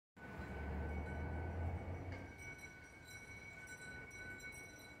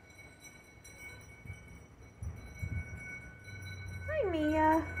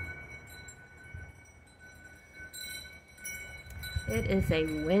It is a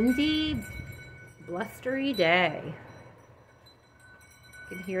windy, blustery day.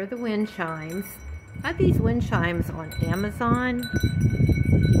 You can hear the wind chimes. I have these wind chimes on Amazon.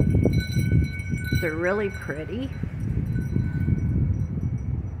 They're really pretty.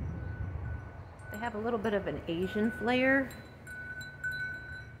 They have a little bit of an Asian flair.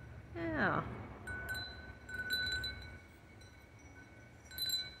 Yeah.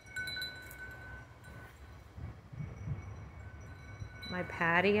 My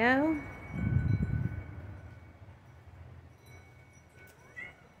patio.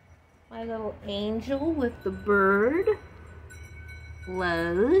 My little angel with the bird.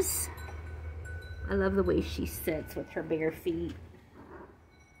 Lowe's. I love the way she sits with her bare feet.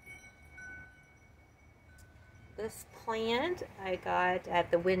 This plant I got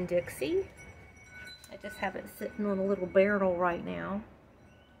at the Winn-Dixie. I just have it sitting on a little barrel right now.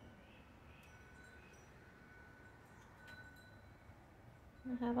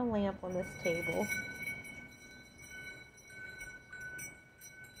 I have a lamp on this table.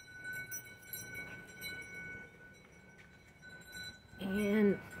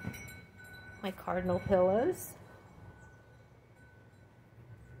 And my cardinal pillows.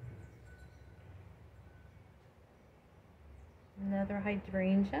 Another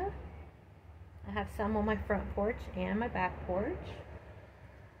hydrangea. I have some on my front porch and my back porch.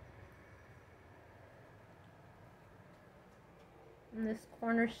 In this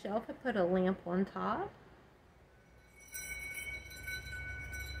corner shelf, I put a lamp on top.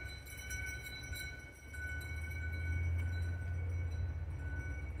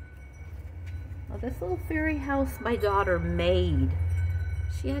 Well, this little fairy house my daughter made.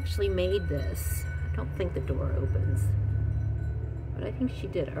 She actually made this. I don't think the door opens, but I think she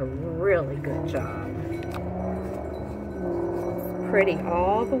did a really good job. It's pretty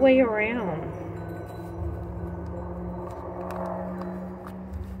all the way around.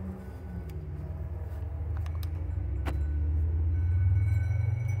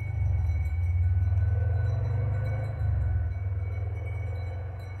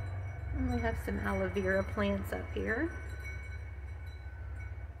 We have some aloe vera plants up here.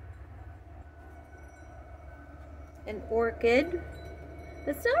 An orchid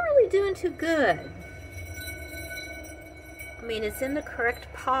that's not really doing too good. I mean, it's in the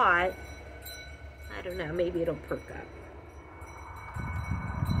correct pot. I don't know, maybe it'll perk up.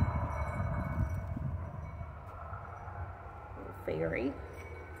 Little fairy.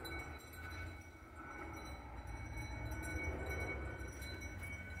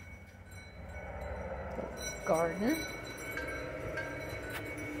 Garden.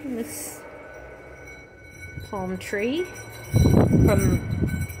 And this palm tree from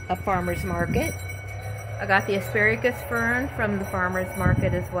a farmer's market. I got the asparagus fern from the farmer's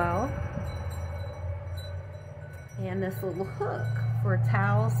market as well. And this little hook for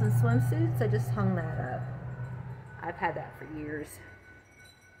towels and swimsuits. I just hung that up. I've had that for years.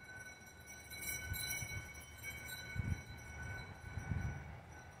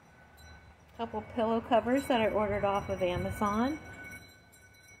 Couple pillow covers that I ordered off of Amazon.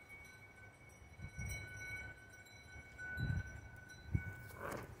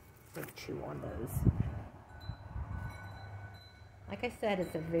 They chew on those. Like I said,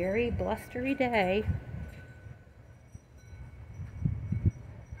 it's a very blustery day.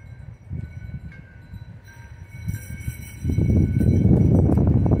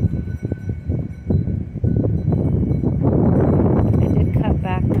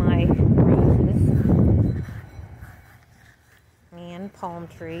 Palm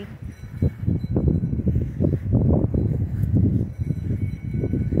tree.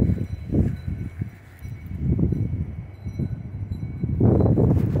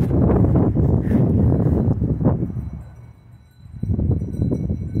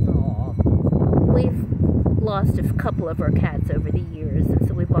 We've lost a couple of our cats over the years, and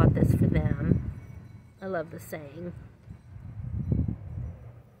so we bought this for them. I love the saying.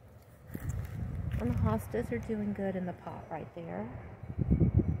 And the hostas are doing good in the pot right there.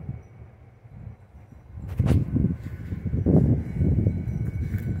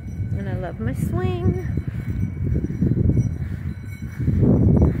 And I love my swing.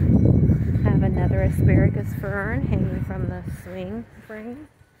 Have another asparagus fern hanging from the swing frame.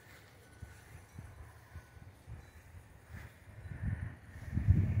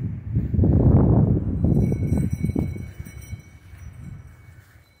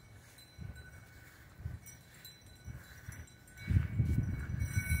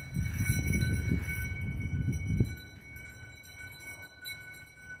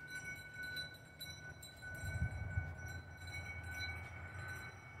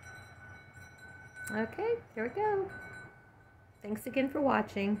 Okay, here we go. Thanks again for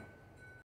watching.